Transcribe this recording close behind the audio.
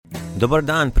Dobar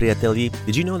dan, priatelji.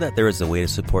 Did you know that there is a way to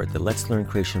support the Let's Learn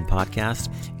Croatian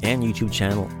podcast and YouTube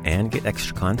channel and get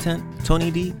extra content? Tony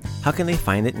D, how can they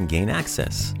find it and gain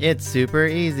access? It's super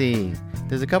easy.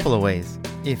 There's a couple of ways.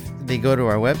 If they go to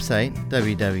our website,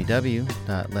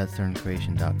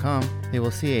 www.letslearncroatian.com, they will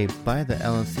see a Buy the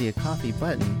LLC a Coffee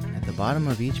button at the bottom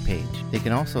of each page. They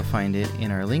can also find it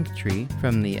in our link tree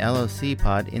from the LOC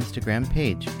Pod Instagram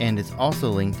page, and it's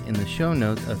also linked in the show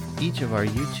notes of each of our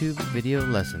YouTube video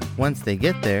lessons. Once they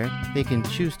get there, they can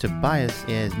choose to buy us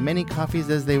as many coffees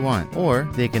as they want, or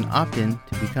they can opt in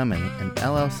to become an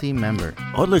LLC member.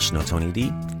 Odlično, Tony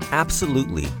D.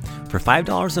 Absolutely. For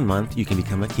 $5 a month, you can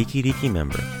become a Kikiriki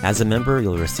member. As a member,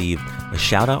 you'll receive a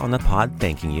shout-out on the pod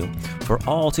thanking you for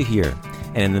all to hear.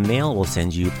 And in the mail, we'll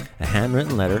send you a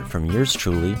handwritten letter from yours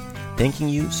truly, thanking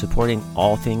you, supporting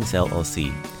all things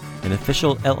LLC, an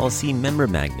official LLC member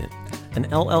magnet, an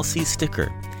LLC sticker,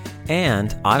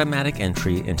 and automatic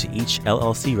entry into each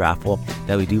LLC raffle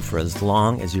that we do for as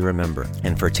long as you remember.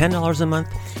 And for $10 a month,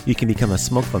 you can become a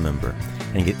Smokeful member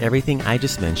and get everything I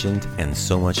just mentioned and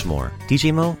so much more.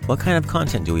 DJ Mo, what kind of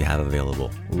content do we have available?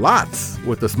 Lots!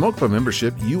 With the Smokeful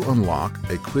membership, you unlock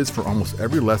a quiz for almost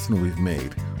every lesson we've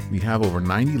made. We have over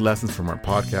 90 lessons from our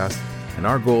podcast, and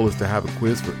our goal is to have a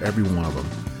quiz for every one of them.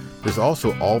 There's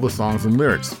also all the songs and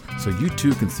lyrics, so you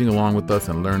too can sing along with us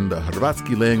and learn the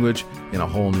Hrvatski language in a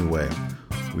whole new way.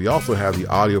 We also have the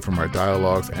audio from our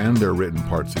dialogues and their written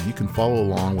parts, so you can follow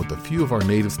along with a few of our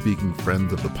native-speaking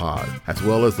friends of the pod, as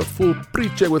well as the full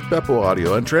Priče with Beppo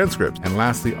audio and transcripts. And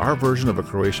lastly, our version of a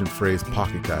Croatian phrase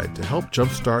pocket guide to help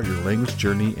jumpstart your language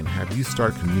journey and have you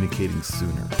start communicating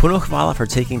sooner. Puno hvala for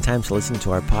taking time to listen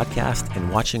to our podcast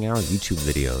and watching our YouTube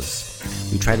videos.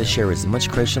 We try to share as much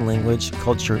Croatian language,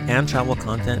 culture, and travel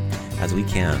content as we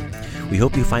can. We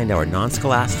hope you find our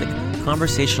non-scholastic,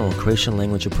 conversational Croatian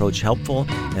language approach helpful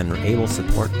and are able to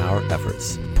support our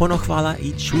efforts. Puno hvala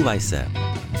I čuvaj se.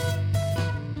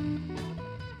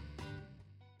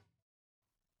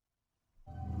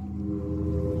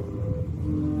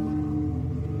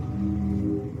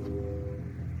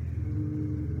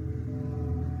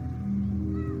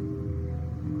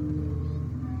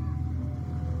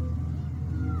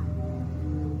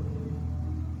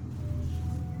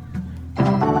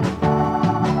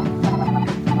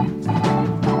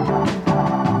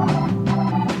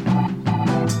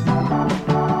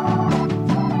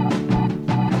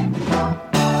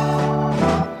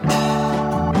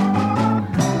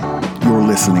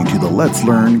 Listening to the Let's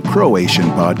Learn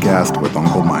Croatian podcast with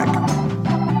Uncle Mike.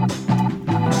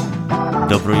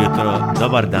 Dobro jutro,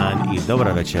 dobar dan I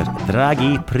dobra večer,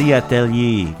 dragi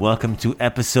prijatelji. Welcome to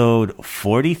episode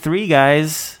 43,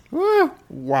 guys.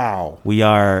 Wow. We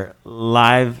are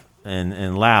live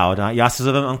and loud. Ja se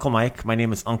zovem Uncle Mike. My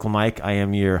name is Uncle Mike. I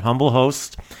am your humble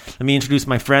host. Let me introduce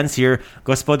my friends here.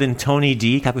 Gospodin Tony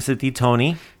D. Kako se ti,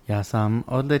 Tony? Ja sam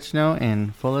odlično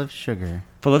and full of sugar.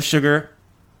 Full of sugar.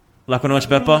 Lako noć,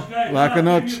 Beppo. Lako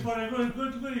noć.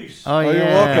 Oh, You're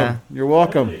welcome. You're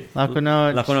welcome. Lako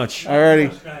noć. Lako noć. Alrighty.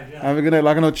 Have a good night.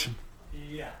 Lako noć.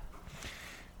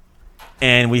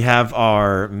 And we have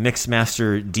our mix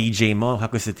master DJ Mo.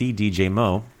 Kako se ti, DJ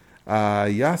Mo?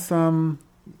 Ja sam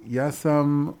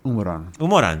umoran.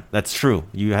 Umoran. That's true.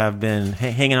 You have been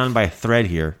hanging on by a thread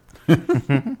here.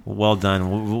 Well done.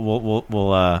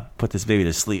 We'll put this baby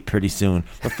to sleep pretty soon.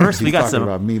 But first, we got some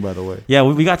about me, by the way. Yeah,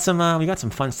 we got some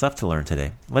fun stuff to learn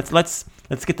today. Let's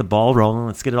get the ball rolling.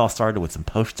 Let's get it all started with some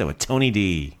Posta with Tony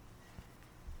D.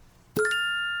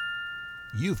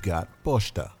 You've got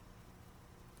Posta.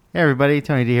 Hey everybody,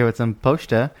 Tony D here with some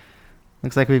Posta.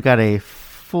 Looks like we've got a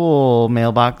full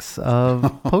mailbox of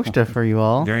Posta for you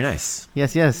all. Very nice.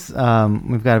 Yes.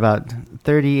 We've got about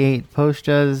 38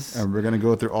 Postas. And we're going to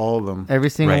go through all of them. Every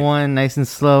single one nice and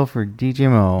slow for DJ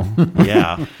Mo.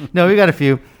 Yeah. No, we got a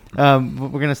few.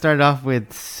 We're going to start off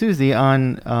with Susie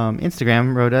on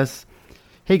Instagram wrote us,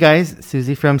 "Hey guys,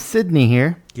 Susie from Sydney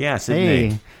here." Yeah, Sydney.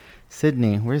 Hey,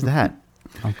 Sydney. Where's that?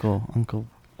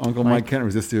 Uncle Mike can't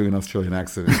resist doing an Australian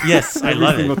accent. Yes, I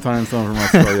love Every single it. time someone from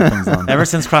Australia comes on. Ever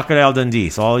since Crocodile Dundee,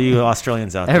 so all you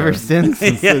Australians out Ever there. since?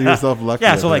 Consider yourself lucky.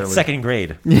 Yeah, so like apparently. second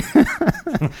grade.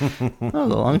 That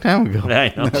was a long time ago.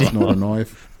 I know. That's not a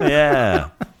knife. Yeah.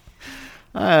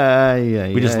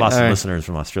 We just lost some listeners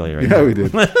from Australia right now. Yeah, we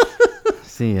did.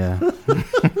 See ya.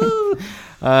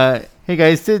 Hey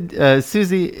guys,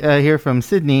 Susie here from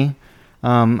Sydney.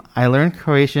 I learned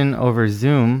Croatian over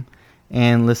Zoom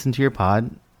and listened to your pod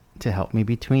to help me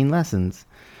between lessons.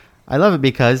 I love it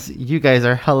because you guys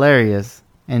are hilarious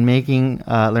and making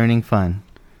learning fun.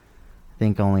 I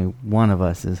think only one of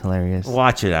us is hilarious.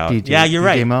 Watch it out. DJ Yeah, you're DJ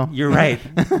right. Mo? You're right,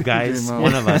 guys. Mo.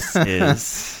 One of us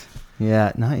is.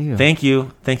 Yeah, not you. Thank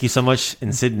you so much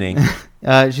in Sydney.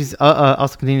 She's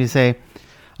also continuing to say,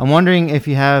 I'm wondering if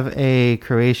you have a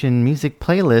Croatian music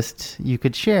playlist you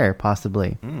could share,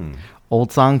 possibly.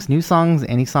 Old songs, new songs,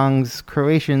 any songs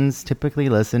Croatians typically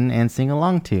listen and sing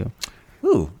along to.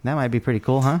 Ooh, That might be pretty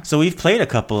cool, huh? so we've played a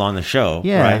couple on the show,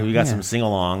 Yeah, right? We got yeah. some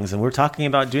sing-alongs, and we're talking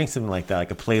about doing something like that,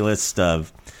 like a playlist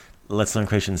of Let's Learn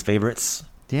Croatian's favorites.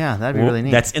 Yeah, that'd be really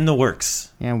neat. That's in the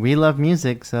works. Yeah, we love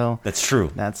music, so That's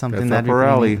true. that's something That's that'd up be our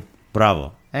pretty alley. neat.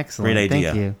 Bravo. Excellent. Great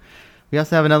idea. Thank you. We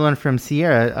also have another one from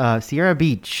Sierra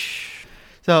Beach.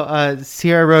 So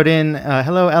Sierra wrote in,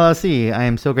 hello, LLC. I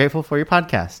am so grateful for your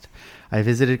podcast. I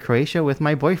visited Croatia with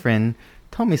my boyfriend,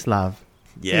 Tomislav.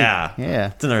 Yeah. Yeah,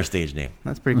 It's another stage name.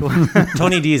 that's pretty cool.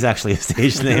 Tony D is actually a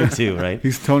stage name too, right?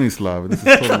 He's Tony Slav. This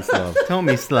is Tony Slav.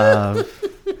 Tomislav.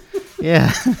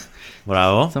 Yeah,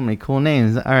 Bravo. so many cool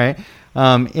names. All right.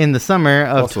 In the summer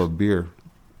of... Also a beer.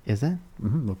 Is that?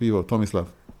 Lo pivo, Tomislav.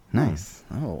 Nice.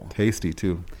 Oh, Tasty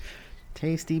too.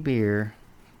 tasty beer.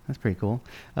 That's pretty cool.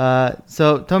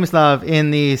 So Tomislav, in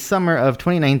the summer of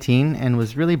 2019, and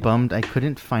was really bummed I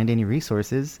couldn't find any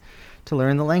resources to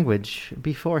learn the language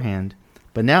beforehand.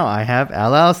 But now I have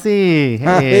LLC.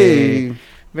 Hey. Hey.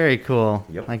 Very cool.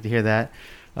 Yep. Like to hear that.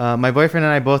 My boyfriend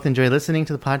and I both enjoy listening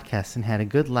to the podcast and had a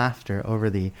good laughter over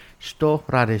the Što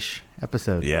radiš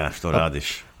episode. Yeah, što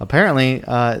radiš? Apparently,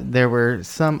 there were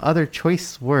some other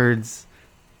choice words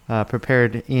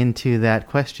prepared into that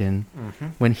question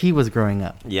when he was growing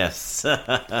up. Yes.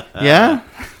 Yeah?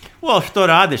 Well, što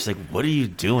radiš? Like, what are you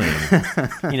doing?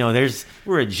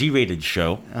 We're a G-rated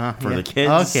show for Yeah. the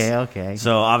kids. Okay.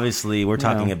 So obviously, we're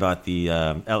talking No. about the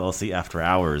LLC After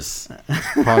Hours.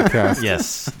 Podcast.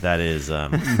 Yes, that is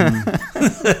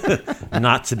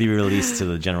not to be released to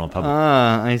the general public.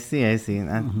 I see.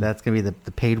 That's going to be the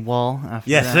paid wall after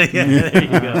Yes, that. yeah, there you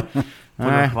go. All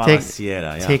right, Hvala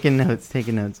Sierra, yeah. taking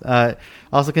notes.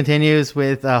 Also continues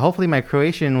with, hopefully my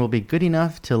Croatian will be good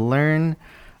enough to learn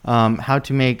how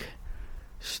to make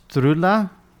strudla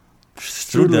I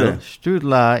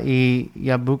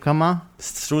jabukama.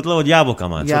 Strudla od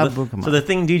jabukama. Jabukama. So the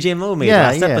thing DJ Mo made Yeah,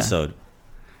 last yeah. episode.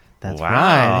 That's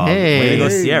Wow. right. Hey. Way to go,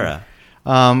 Sierra.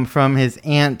 From his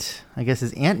aunt. I guess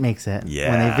his aunt makes it when they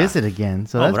Yeah. visit again.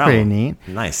 So Oh, that's bravo. pretty neat.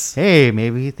 Nice. Hey,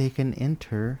 maybe they can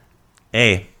enter.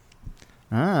 Hey,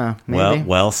 Maybe.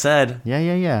 well said.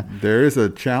 Yeah. There is a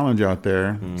challenge out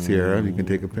there, Sierra. You can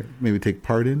take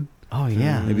part in. Oh,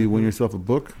 yeah. Maybe win yourself a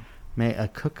book.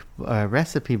 A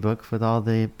recipe book with all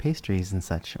the pastries and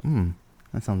such.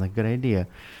 That sounds like a good idea.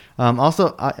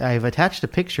 Also, I've attached a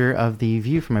picture of the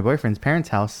view from my boyfriend's parents'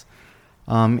 house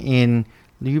in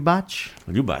Ljubac.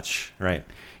 Ljubac, right.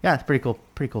 Yeah, it's pretty cool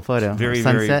photo. Very,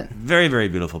 Sunset. very, very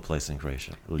beautiful place in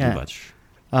Croatia. Ljubac.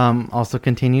 Also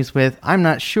continues with, I'm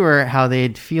not sure how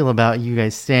they'd feel about you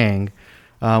guys staying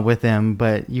with them,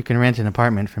 but you can rent an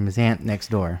apartment from his aunt next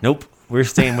door. Nope. We're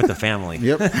staying with the family.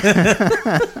 Yep.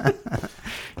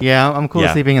 Yeah, I'm cool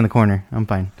Yeah. sleeping in the corner. I'm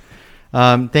fine.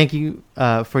 Thank you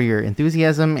for your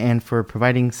enthusiasm and for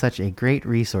providing such a great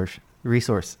resource,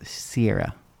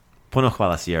 Sierra. Puno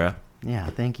hvala, Sierra. Yeah,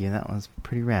 thank you. That was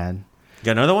pretty rad.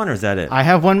 Got another one, or is that it? I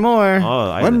have one more.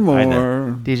 One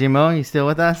more. DJ Mo, you still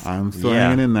with us? I'm still Yeah.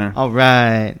 hanging in there. All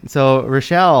right. So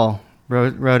Rochelle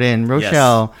wrote in.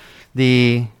 Rochelle,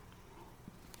 the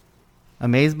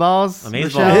Amazeballs? Amazeballs.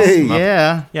 Rochelle? Hey.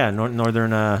 Yeah. Yeah,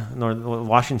 northern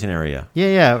Washington area.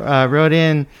 Yeah. Wrote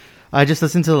in. I just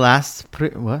listened to the last...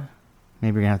 what?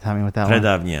 Maybe you're going to have to help me with that one.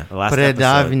 Predavnia. The last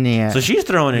Predavnia. episode. So she's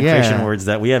throwing in Yeah. Croatian words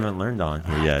that we haven't learned on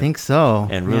here yet. I think so.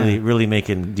 And Yeah. really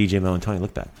making DJ Mo and Tony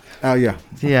look bad. Oh, yeah.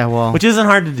 Yeah, well... Which isn't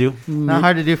hard to do. Not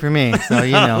hard to do for me, so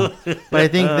you know. But I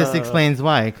think this explains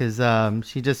why, because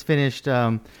she just finished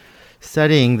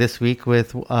studying this week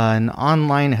with an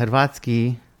online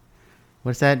Hrvatski,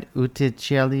 what's that?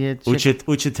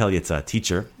 Učiteljica,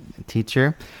 teacher.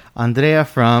 Teacher. Andrea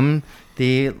from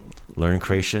the...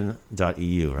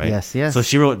 LearnCroatian.eu, right? Yes. So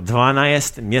she wrote 12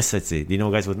 mjeseci. Do you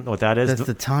know, guys, what that is? That's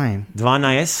the time. 12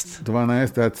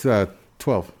 Dvanayest, that's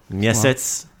 12.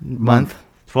 mjesec, Month.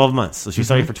 12 months. So she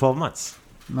studied for 12 months.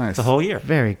 Nice. It's a whole year.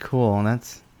 Very cool. And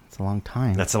that's a long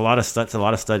time. That's a lot of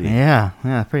studying. Yeah,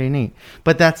 pretty neat.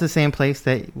 But that's the same place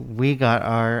that we got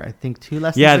our, I think, 2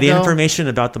 lessons Yeah, ago. the information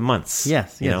about the months.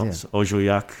 Yes, So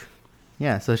Ožujak.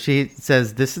 Yeah, so she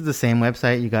says this is the same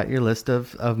website you got your list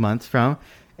of months from,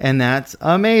 and that's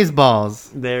Amazeballs.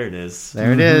 There it is.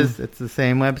 There it is. It's the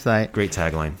same website. Great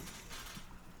tagline.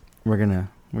 We're gonna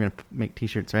make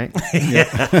T-shirts, right?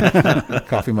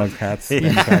 Coffee mugs, hats,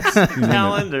 name tags. You name it.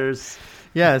 Calendars.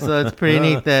 Yeah, so it's pretty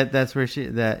neat that's where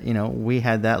we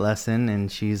had that lesson,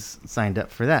 and she's signed up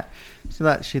for that.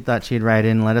 She thought she'd write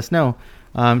in and let us know.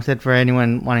 Said for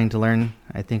anyone wanting to learn,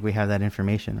 I think we have that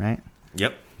information, right?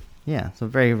 Yep. Yeah, so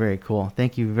very, very cool.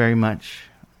 Thank you very much.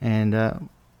 And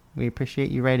we appreciate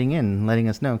you writing in and letting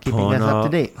us know, keeping us up to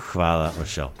date. Hvala,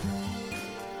 Rochelle.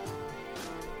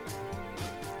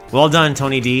 Well done,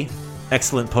 Tony D.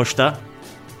 Excellent posta.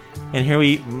 And here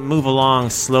we move along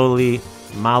slowly,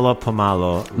 malo po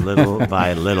malo, little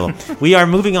by little. We are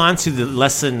moving on to the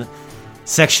lesson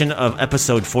section of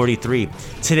episode 43.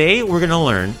 Today we're going to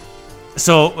learn.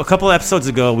 So a couple episodes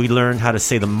ago, we learned how to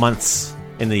say the months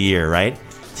in the year, right?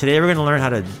 Today we're going to learn how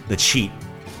to the cheat.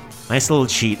 Nice little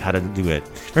cheat how to do it.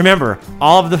 Remember,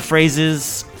 all of the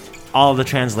phrases, all of the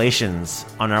translations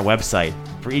on our website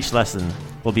for each lesson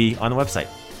will be on the website.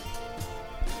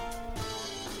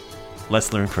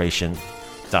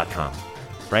 letslearncroatian.com,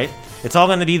 right? It's all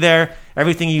going to be there.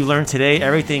 Everything you learned today,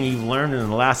 everything you've learned in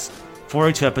the last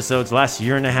 42 episodes, the last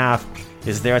year and a half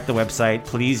is there at the website.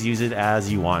 Please use it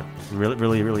as you want. Really,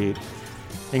 really, really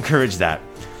encourage that.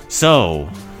 So,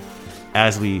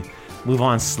 as we move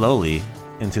on slowly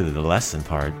into the lesson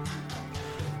part,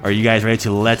 are you guys ready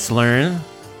to let's learn?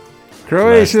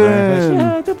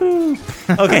 Croatian.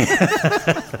 Okay.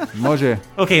 Može.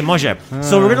 Okay, može.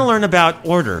 So we're going to learn about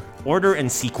order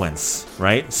and sequence,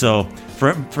 right? So,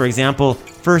 for example,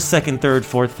 first, second, third,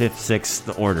 fourth, fifth, sixth,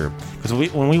 the order. Because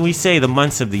when we say the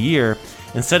months of the year,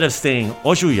 instead of saying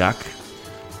ojuyak,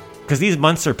 because these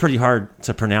months are pretty hard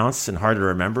to pronounce and hard to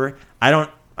remember,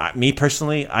 me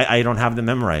personally, I don't have them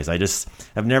memorized.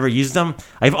 I've never used them.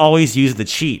 I've always used the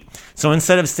cheat. So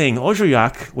instead of saying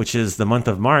ojuyak, which is the month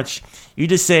of March, you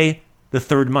just say the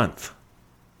third month,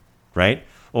 right?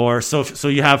 Or so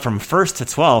you have from 1st to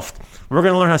 12th. We're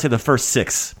going to learn how to say the first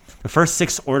six. The first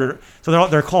six order. So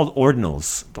they're called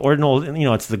ordinals. The ordinal,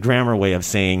 it's the grammar way of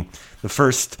saying the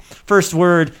first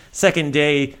word, second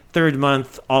day, third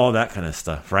month, all of that kind of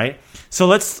stuff, right? So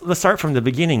let's start from the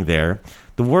beginning there.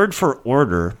 The word for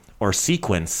order or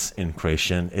sequence in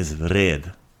Croatian is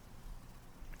red.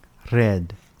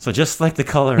 Red. So just like the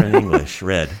color in English,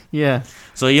 red. Yeah.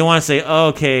 So you want to say,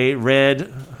 okay,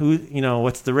 red,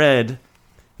 what's the red?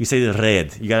 You say the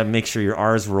red. You got to make sure your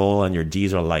R's roll and your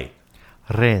D's are light.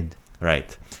 Red.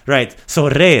 Right. So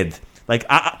red,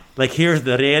 like here's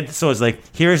the red. So it's like,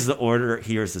 here's the order,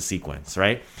 here's the sequence,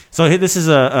 right? So this is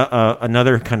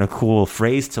another kind of cool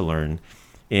phrase to learn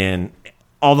in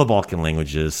all the Balkan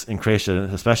languages, in Croatia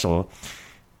especially.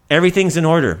 Everything's in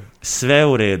order. Sve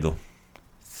u redu.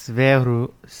 Sve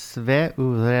u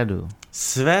redu.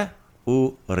 Sve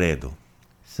u redu.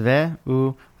 Sve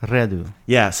u redu.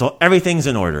 Yeah, so everything's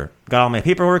in order. Got all my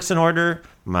paperwork's in order.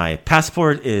 My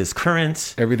passport is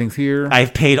current. Everything's here.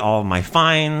 I've paid all my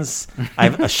fines.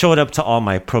 I've showed up to all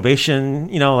my probation.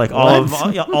 All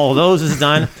of those is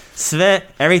done. Sve,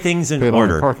 everything's in paid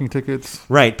order. All the parking tickets.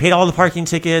 Right, paid all the parking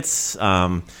tickets.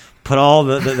 Put all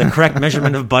the correct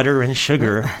measurement of butter and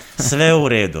sugar. Sve u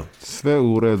redu. Sve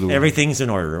u redu. Everything's in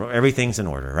order. Everything's in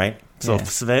order, right? So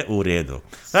sve u redu.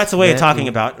 That's a way of Sve talking u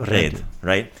about red,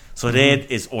 right? So red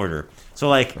is order. So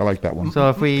like I like that one. So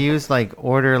if we use like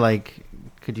order, like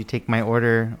could you take my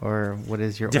order, or what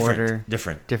is your order?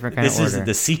 Different kind this of order. This is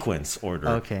the sequence order.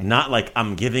 Okay. Not like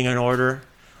I'm giving an order,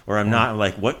 or I'm not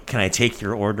like, what can I take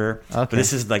your order? Okay. But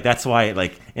this is like, that's why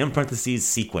like in parentheses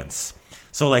sequence.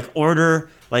 So like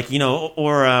order, like,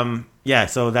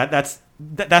 so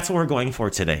that's what we're going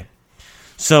for today.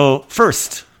 So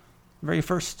very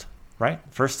first, right?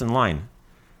 First in line.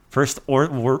 First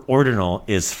ordinal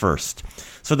is first.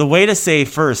 So the way to say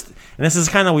first, and this is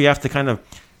kind of, we have to kind of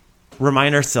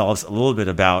remind ourselves a little bit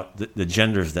about the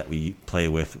genders that we play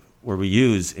with, where we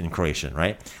use in Croatian,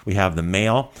 right? We have the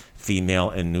male, female,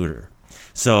 and neuter.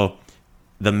 So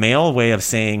the male way of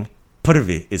saying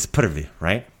prvi is prvi,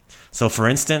 right? So for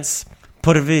instance,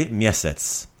 prvi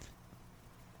mjesec.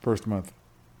 First month.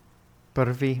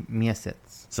 Prvi mjesec.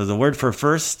 So the word for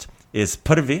first is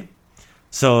prvi.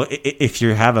 So if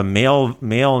you have a male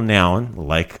noun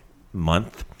like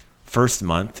month, first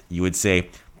month, you would say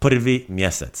prvi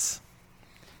mjesec.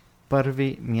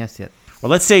 Prvi mjesec. Well,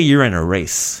 let's say you're in a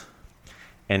race,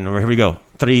 and here we go,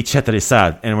 3, 4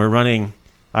 sad, and we're running.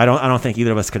 I don't think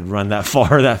either of us could run that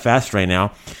far, that fast right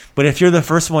now. But if you're the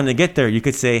first one to get there, you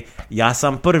could say ja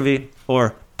sam prvi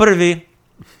or prvi,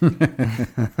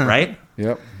 right?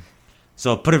 Yep.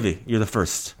 So prvi, you're the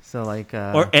first. So like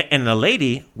and the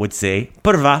lady would say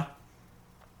prva.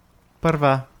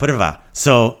 Prva.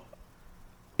 So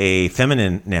a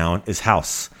feminine noun is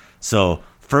house. So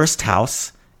first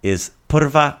house is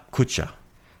prva kuća.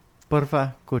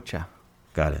 Prva kuća.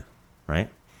 Got it, right?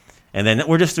 And then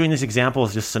we're just doing these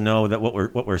examples just to know that what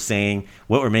we're saying,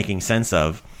 what we're making sense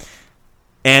of.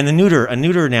 And a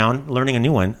neuter noun, learning a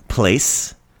new one,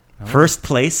 place. First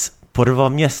place, prvo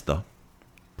mjesto.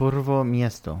 Prvo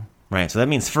mjesto. Right, so that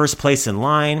means first place in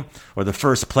line, or the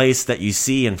first place that you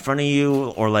see in front of you,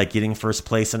 or like getting first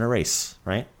place in a race,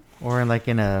 right? Or like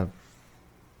in a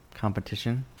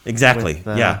competition. Exactly,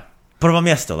 With, yeah. Prvo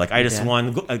mjesto, like I just Yeah.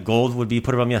 won gold would be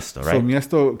prvo mjesto, right? So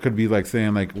miesto could be like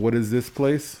saying like, what is this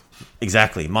place?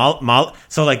 Exactly.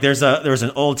 So like there was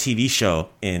an old TV show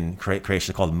in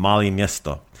Croatia called Mali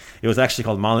Mjesto. It was actually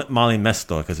called Mali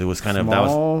Mjesto because it was kind of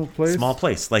small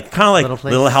place, like kind of like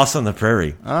Little House on the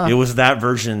Prairie. It was that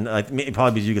version, like it'd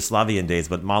probably be Yugoslavian days,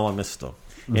 but Malo Mjesto,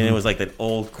 and it was like that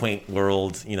old quaint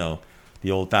world,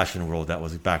 the old fashioned world that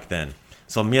was back then.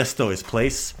 So mjesto is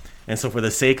place, and so for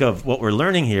the sake of what we're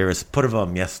learning here is prvo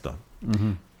mjesto.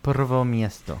 Prvo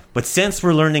mjesto. But since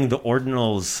we're learning the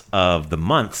ordinals of the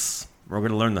months, we're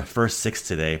going to learn the first 6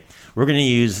 today. We're going to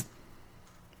use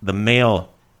the male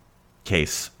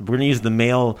case. We're going to use the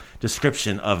male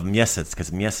description of mjesec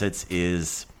because mjesec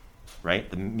is, right?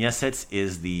 The mjesec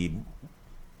is the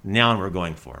noun we're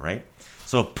going for, right?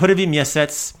 So prvi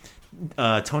mjesec,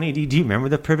 Tony, do you remember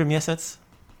the prvi mjesec?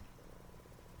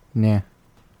 Nah.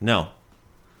 No.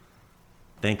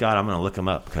 Thank God I'm going to look them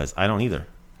up because I don't either.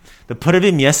 The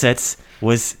prvi mjesec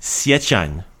was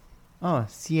siječanj. Oh,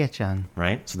 siječanj.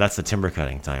 Right? So that's the timber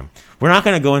cutting time. We're not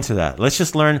going to go into that. Let's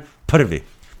just learn prvi.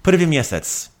 Prvi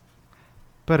mjesec.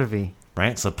 Prvi.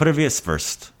 Right? So prvi is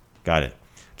first. Got it.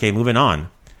 Okay, moving on.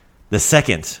 The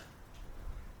second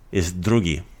is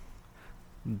drugi.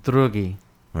 Drugi.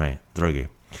 Right, drugi.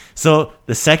 So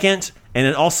the second, and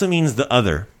it also means the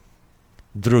other.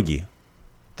 Drugi.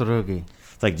 Drugi.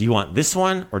 It's like, do you want this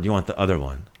one or do you want the other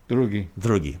one? Drugi.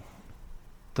 Drugi.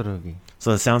 Drugi.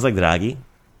 So it sounds like dragi.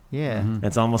 Yeah.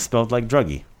 It's almost spelled like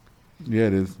druggy. Yeah,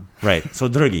 it is. Right. So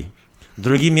drugi.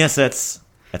 Drugi mjesec.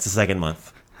 That's the second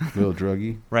month. Little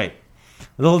druggy. Right.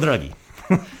 Little druggy.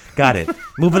 Got it.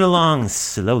 Moving along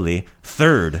slowly.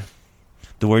 Third.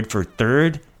 The word for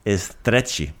third is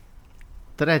treći.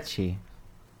 Treći.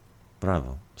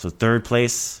 Bravo. So third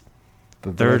place.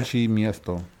 The Third. treći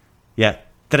mjesto. Yeah.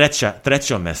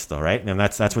 Treće mesto, right? And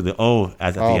that's where the O is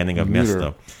at the ending of neuter.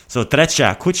 mjesto. So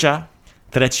treća kuća,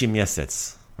 treći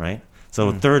mjesec, right?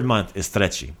 So third month is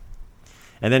treći.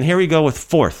 And then here we go with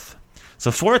fourth.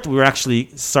 So fourth, we're actually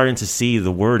starting to see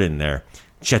the word in there.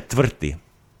 Četvrti.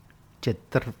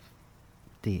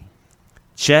 Četvrti.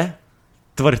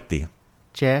 Četvrti.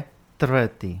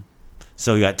 Četvrti.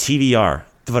 So you got TVR.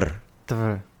 Tvr.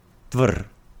 Tvr. Tvr.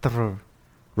 Tvr.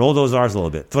 Roll those R's a little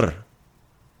bit. Tvr.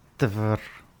 Tvr.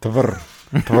 Tvr.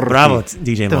 Bravo,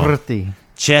 DJ Mo. Tvrti.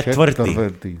 Četvrti.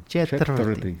 Četvrti.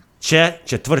 Četvrti.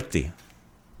 Četvrti.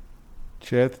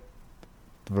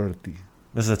 Četvrti.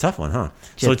 This is a tough one, huh?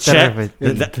 So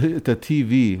Četvrti. The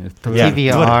TV. yeah,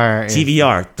 TVR is-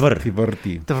 TVR. Tvr.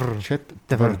 Četvrti. Tvr.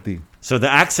 Četvrti. So the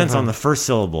accent's on the first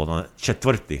syllable. On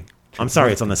četvrti. I'm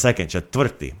sorry, it's on the second.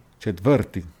 Četvrti.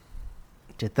 Četvrti.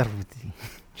 Četvrti.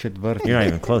 Četvrti. You're not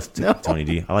even close to Tony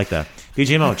D. I like that.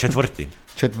 DJ Mo, četvrti.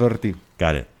 Četvrti.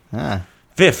 Got it. Ah.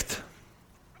 Fifth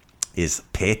is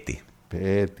peti.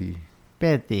 Peti.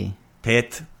 Peti.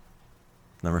 Pet.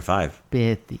 Number 5.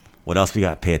 Peti. What else we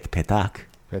got? Petak.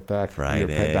 Petak. Friday. Your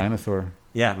pet dinosaur.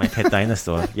 Yeah, my pet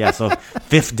dinosaur. Yeah, so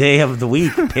 5th day of the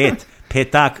week, pet.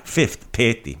 Petak, 5th,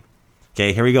 peti.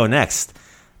 Okay, here we go next.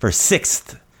 For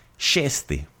 6th,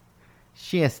 šesti.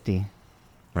 Šesti.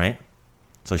 Right?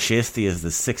 So šesti is the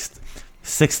 6th.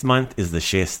 6th month is the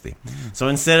šesti. So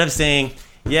instead of saying,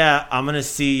 yeah, I'm going to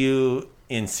see you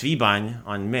in Svibanj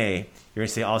on May, you're going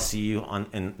to say, I'll see you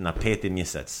na peti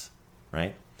mjesec.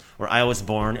 Right? Or I was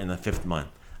born in the 5th month.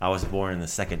 I was born in the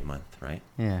 2nd month, right?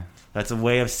 Yeah. That's a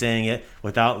way of saying it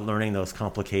without learning those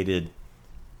complicated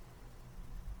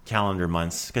calendar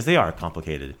months, because they are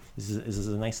complicated. This is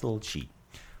a nice little cheat.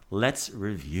 Let's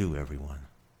review, everyone.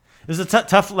 This is a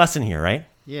tough lesson here, right?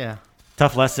 Yeah.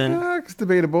 Tough lesson. It's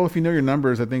debatable. If you know your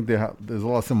numbers, I think there's a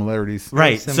lot of similarities.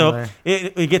 Right. similar. So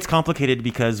it gets complicated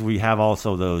because we have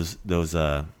also those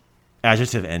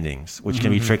adjective endings, which can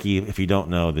be tricky if you don't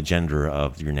know the gender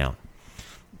of your noun.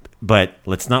 But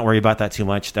let's not worry about that too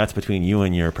much. That's between you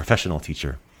and your professional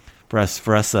teacher. For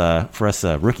us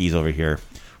rookies over here,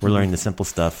 we're learning the simple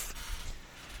stuff.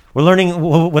 We're learning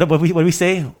what do we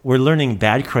say? We're learning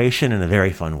bad Croatian in a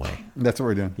very fun way. That's what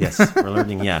we're doing. Yes, we're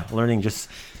learning just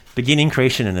beginning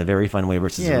Croatian in a very fun way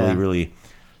versus really, really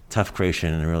tough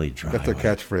Croatian in a really dry That's our way.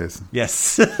 catchphrase.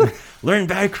 Yes. Learn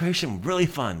bad Croatian, really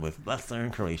fun with Let's Learn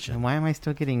Croatian. And why am I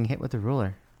still getting hit with a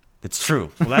ruler? It's true.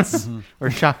 Well, that's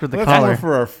Or shocked with the Well, that's more collar?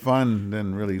 for our fun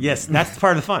than really. yes, that's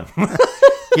part of the fun.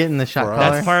 Getting the shock For us.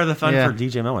 collar? That's part of the fun Yeah. for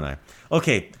DJ Mo and I.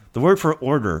 Okay, The word for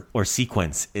order or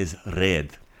sequence is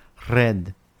red.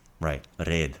 Red. Right,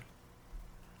 red.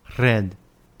 Red.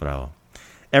 Bravo.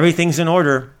 Everything's in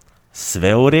order.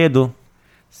 Sve u redu.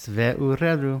 Sve u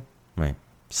redu. Right,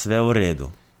 sve u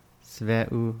redu. Sve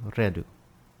u redu.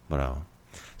 Bravo.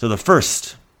 So the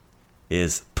first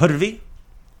is prvi.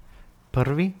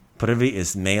 Prvi. Prvi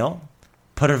is male.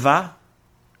 Prva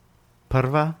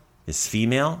Prva. is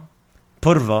female.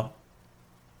 Prvo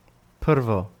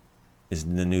Prvo. is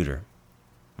the neuter.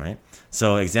 Right?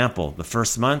 So example, the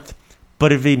first month,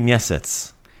 prvi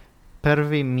mjesec.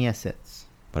 Prvi mjesec.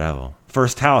 Bravo.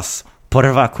 First house,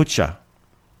 prva kuća.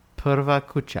 Prva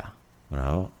kuća.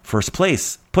 Bravo. First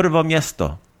place, prvo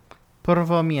mjesto.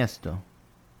 Prvo mjesto.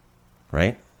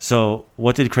 Right? So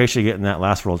what did Croatia get in that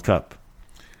last World Cup?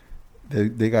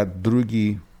 They got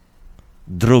drugi.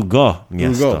 Drugo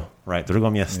mjesto. Drugo. Right, drugo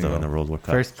mjesto in the World Cup.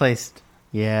 First placed.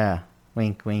 Yeah.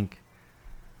 Wink, wink.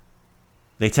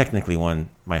 They technically won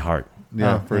my heart.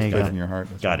 Yeah, Oh, first there you place go. in your heart.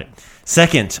 That's Got right. it.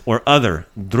 Second or other,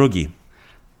 drugi.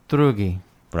 Drugi.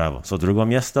 Bravo. So drugo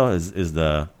mjesto is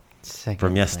the Second for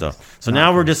mjesto. place. So Not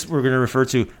now we're first. going to refer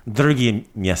to drugi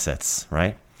mjesec,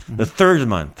 right? The third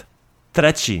month,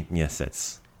 treći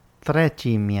mjesec.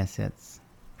 Treći mjesec.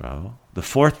 Bravo. The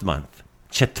fourth month,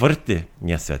 četvrti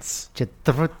mjesec.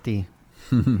 Četvrti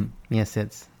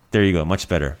mjesec. There you go, much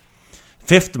better.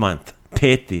 Fifth month,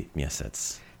 peti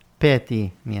mjesec,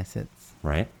 Peti mjesec.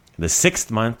 right? The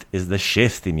sixth month is the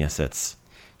šesti mjesec.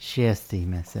 Šesti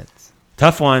mjesec.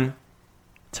 Tough one.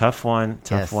 Tough one,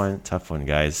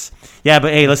 guys. Yeah,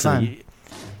 but hey, listen, fun.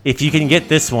 if you can get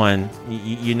this one,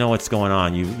 you know what's going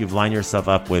on. You've lined yourself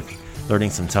up with learning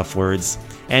some tough words.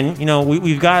 And, you know,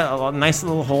 we've got a nice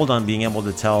little hold on being able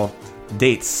to tell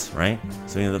dates, right?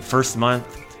 So, you know, the first month,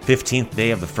 15th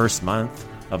day of the first month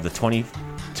of the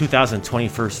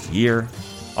 2021st year,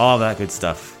 all that good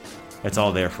stuff. It's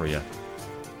all there for you.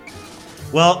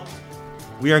 Well,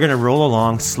 we are going to roll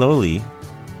along slowly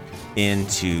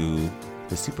into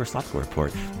the Super Slatko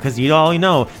Report, because you all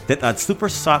know that Super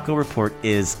Slatko Report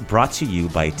is brought to you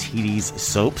by TD's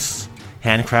Soaps,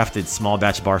 handcrafted small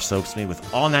batch bar soaps made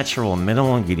with all natural and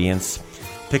minimal ingredients.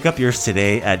 Pick up yours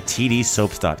today at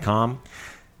tdsoaps.com.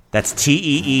 That's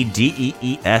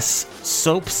TEEDEES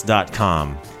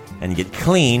soaps.com, and get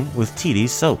clean with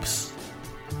TD's Soaps.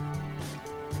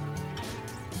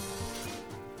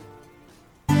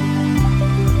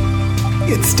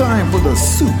 It's time for the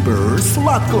Super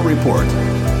Slatko Report.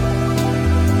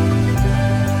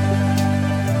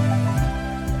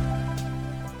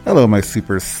 Hello, my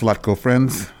Super Slatko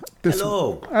friends.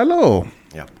 Hello.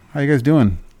 Yeah. How you guys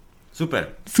doing? Super.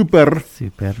 Super.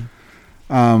 Super.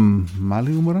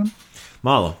 Mali umuran?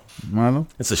 Malo. Malo?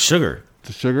 It's a sugar.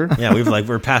 The sugar? Yeah,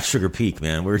 we're past sugar peak,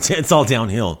 man. It's all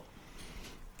downhill.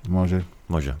 Moja.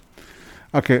 Moja.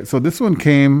 Okay, so this one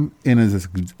came in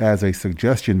as a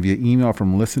suggestion via email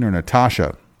from listener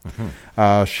Natasha.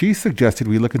 She suggested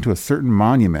we look into a certain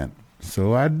monument.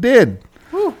 So I did.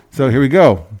 Woo. So here we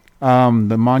go.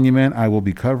 The monument I will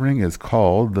be covering is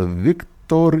called the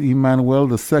Victor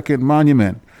Emmanuel II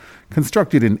Monument.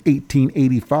 Constructed in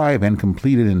 1885 and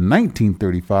completed in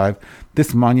 1935,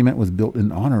 this monument was built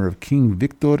in honor of King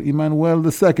Victor Emmanuel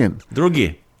II.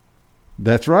 Drugi.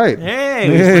 That's right. Hey,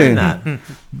 we learned that.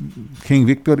 King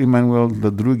Victor Emmanuel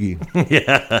II.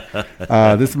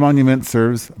 This monument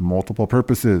serves multiple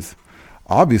purposes.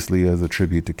 Obviously, as a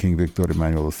tribute to King Victor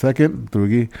Emmanuel II,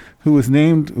 Drugi, who it's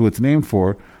named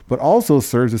for, but also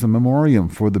serves as a memoriam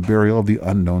for the burial of the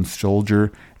unknown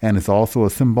soldier, and is also a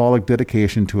symbolic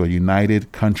dedication to a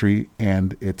united country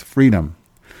and its freedom.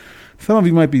 Some of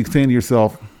you might be saying to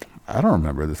yourself, I don't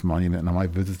remember this monument on my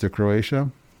visits to Croatia.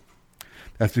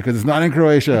 That's because it's not in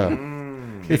Croatia.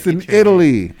 It's in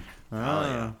Italy. Oh,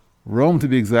 yeah. Rome, to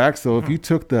be exact. So if you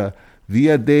took the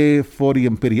Via dei Fori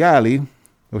Imperiali,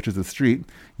 which is a street,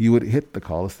 you would hit the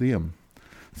Colosseum.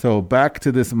 So back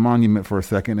to this monument for a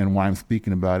second and why I'm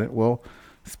speaking about it. Well,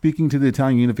 speaking to the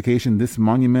Italian unification, this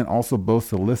monument also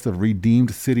boasts a list of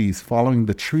redeemed cities following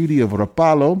the Treaty of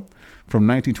Rapallo from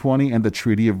 1920 and the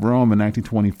Treaty of Rome in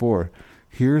 1924.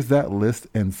 Here's that list,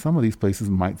 and some of these places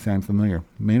might sound familiar,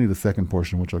 mainly the second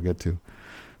portion, which I'll get to.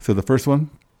 So the first one,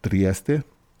 Trieste,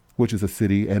 which is a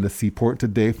city and a seaport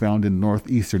today found in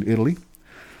northeastern Italy.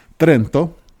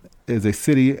 Trento is a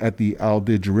city at the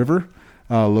Adige River,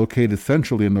 located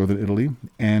centrally in northern Italy.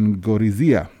 And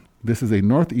Gorizia. This is a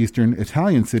northeastern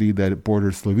Italian city that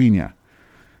borders Slovenia.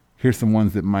 Here's some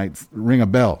ones that might ring a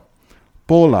bell.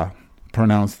 Pola,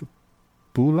 pronounced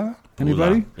Pula?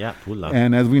 Anybody? Yeah, Pula.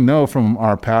 And as we know from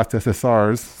our past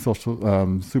SSRs,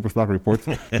 Super Slatko reports,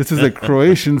 this is a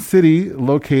Croatian city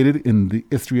located in the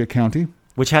Istria County.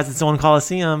 which has its own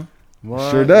Coliseum.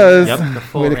 What? Sure does. Yep. The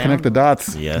full Way to round? connect the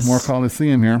dots. Yes. More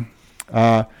Coliseum here.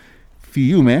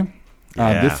 Fiume.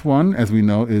 Yeah. This one, as we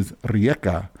know, is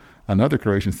Rijeka, another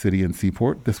Croatian city and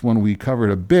seaport. This one we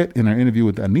covered a bit in our interview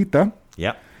with Anita.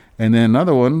 Yep. And then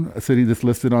another one, a city that's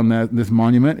listed on this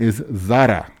monument is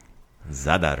Zara.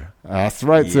 Zadar. That's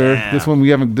right, sir. Yeah. This one we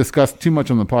haven't discussed too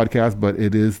much on the podcast, but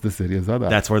it is the city of Zadar.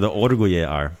 That's where the Orgulje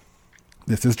are.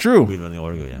 This is true. We live in the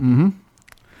Orgulje.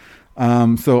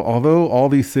 So, although all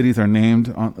these cities are named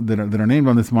that are named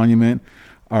on this monument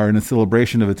are in a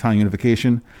celebration of Italian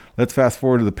unification, let's fast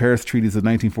forward to the Paris Treaties of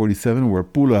 1947, where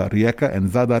Pula, Rijeka, and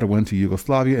Zadar went to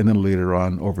Yugoslavia, and then later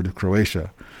on over to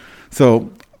Croatia. So,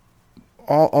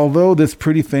 although this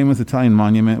pretty famous Italian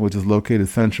monument, which is located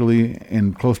centrally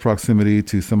in close proximity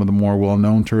to some of the more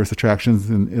well-known tourist attractions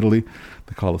in Italy,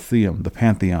 the Colosseum, the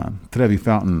Pantheon, Trevi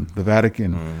Fountain, the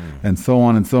Vatican, and so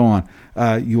on,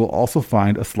 you will also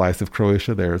find a slice of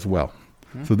Croatia there as well.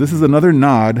 So this is another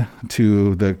nod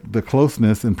to the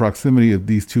closeness and proximity of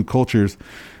these two cultures,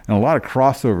 and a lot of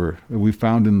crossover that we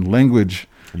found in language.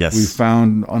 Yes. We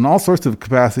found on all sorts of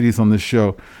capacities on this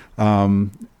show.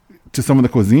 To some of the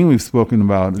cuisine we've spoken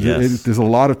about. Yes. There's a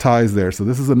lot of ties there. So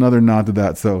this is another nod to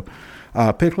that. So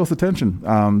pay close attention.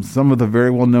 Some of the very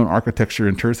well-known architecture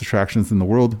and tourist attractions in the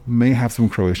world may have some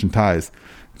Croatian ties.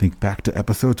 Think back to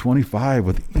episode 25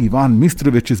 with Ivan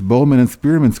Mistrovic's Bowman and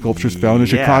Spearman sculptures found in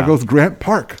Yeah. Chicago's Grant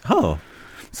Park. Oh.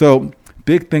 So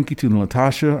big thank you to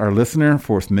Natasha, our listener,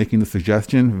 for making the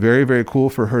suggestion. Very, very cool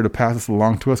for her to pass this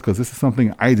along to us, because this is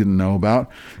something I didn't know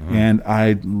about. And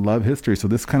I love history. So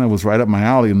this kind of was right up my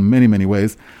alley in many, many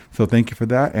ways. So thank you for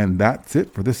that. And that's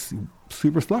it for this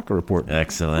Super Slacker report.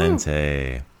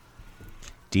 Excelente.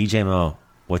 DJ Mo,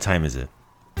 what time is it?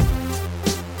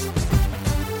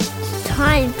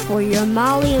 Time for your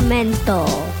Monumental.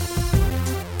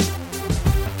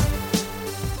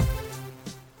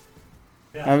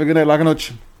 Have a good night. Laga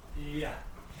noche.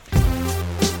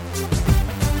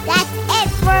 That's it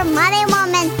for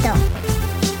Monumental.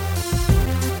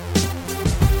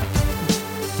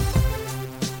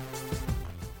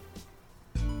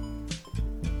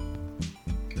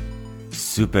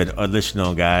 Super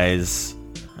additional, guys.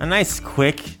 A nice,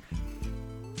 quick,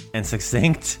 and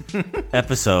succinct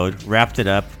episode. Wrapped it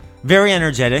up. Very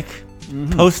energetic.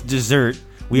 Post dessert,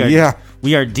 we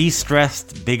are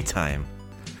de-stressed big time.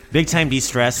 Big time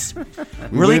de-stress.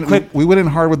 Really quick. We went in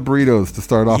hard with burritos to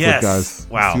start off Yes. with, guys.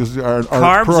 Wow. It's usually our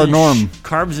and norm.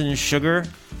 Carbs and sugar.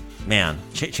 Man,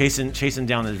 chasing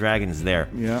down the dragons there.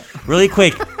 Yeah. Really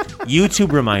quick,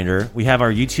 YouTube reminder. We have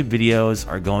our YouTube videos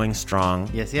are going strong.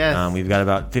 Yes, yes. We've got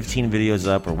about 15 videos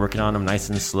up. We're working on them nice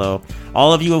and slow.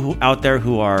 All of you out there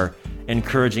who are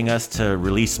encouraging us to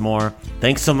release more,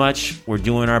 thanks so much. We're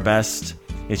doing our best.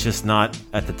 It's just not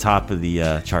at the top of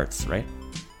the charts, right?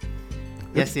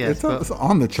 Yes, yes. It's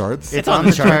on the charts. It's on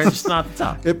the charts. It's just not the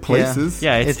top. It places.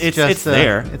 Yeah, it's just,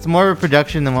 there. It's more of a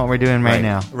production than what we're doing right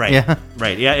now. Right. Yeah.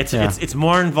 Right. Yeah. It's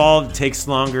more involved. Takes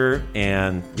longer,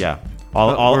 and yeah,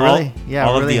 But all we're really, yeah,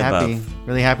 all we're of really the happy. above.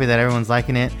 Really happy that everyone's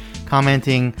liking it,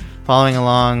 commenting, following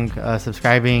along,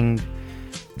 subscribing.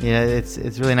 Yeah,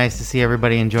 it's really nice to see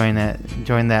everybody enjoying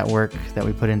that work that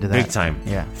we put into that. Big time.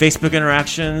 Yeah. Facebook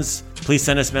interactions. Please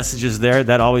send us messages there.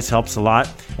 That always helps a lot.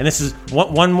 And this is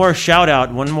one more shout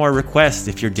out, one more request.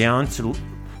 If you're down to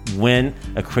win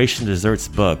a Croatian Desserts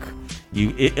book,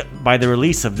 by the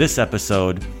release of this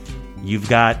episode, you've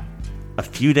got a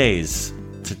few days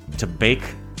to bake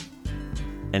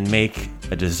and make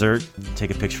a dessert.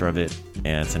 Take a picture of it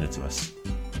and send it to us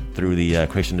through the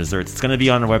Croatian Desserts. It's going to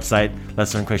be on our website,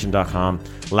 letslearncroatian.com.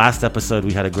 Last episode,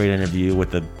 we had a great interview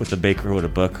with the baker who wrote a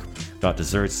book about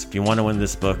desserts. If you want to win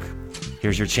this book,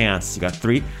 here's your chance. You got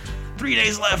three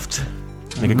days left.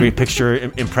 Make a great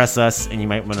picture, impress us, and you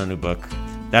might win a new book.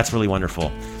 That's really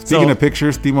wonderful. Speaking of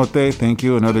pictures, Timote, thank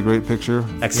you. Another great picture.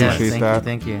 Excellent. Appreciate Yes, that.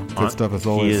 thank you. Good stuff as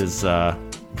always. He is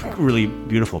really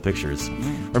beautiful pictures.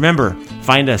 Remember,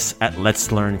 find us at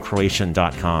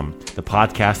letslearncroatian.com. The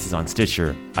podcast is on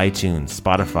Stitcher, iTunes,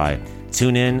 Spotify,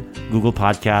 TuneIn, Google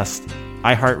Podcast,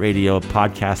 iHeartRadio,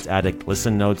 Podcast Addict,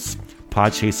 Listen Notes,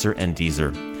 Podchaser, and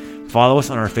Deezer. Follow us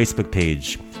on our Facebook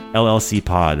page, LLC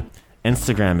Pod.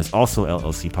 Instagram is also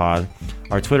LLC Pod.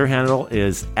 Our Twitter handle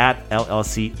is at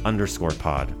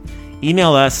LLC_pod.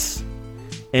 Email us,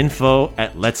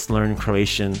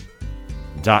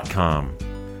 info@letslearncroatian.com.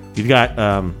 You've got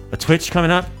a Twitch coming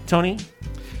up, Tony?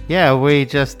 Yeah, we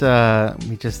just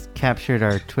captured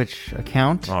our Twitch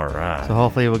account. All right. So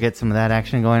hopefully we'll get some of that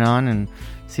action going on and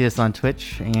see us on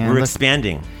Twitch. And We're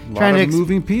expanding. A trying lot to of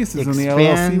moving pieces in the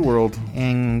expand LLC world.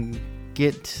 and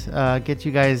get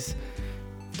you guys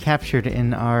captured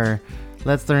in our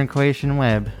Let's Learn Croatian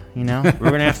web, you know? We're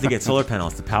going to have to get solar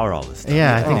panels to power all this stuff.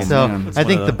 Yeah, I think so. man. I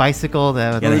think the bicycle,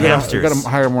 Yeah, the the We hamsters. got to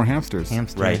hire more hamsters.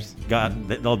 hamsters. Right. God,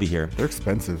 they'll be here. They're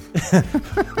expensive.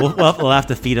 We'll have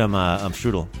to feed them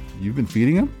strudel. You've been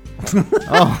feeding them?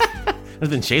 Oh, I've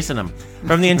been chasing them.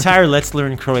 From the entire Let's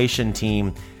Learn Croatian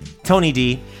team, Tony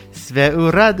D, sve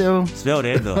u radu. sve u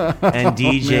redu, and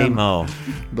DJ Mo.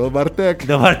 Dobar tek.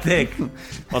 Dobar tek.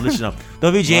 Odlično.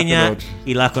 Doviđenja Laku noć.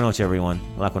 I laku noć, everyone.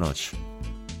 Laku noć.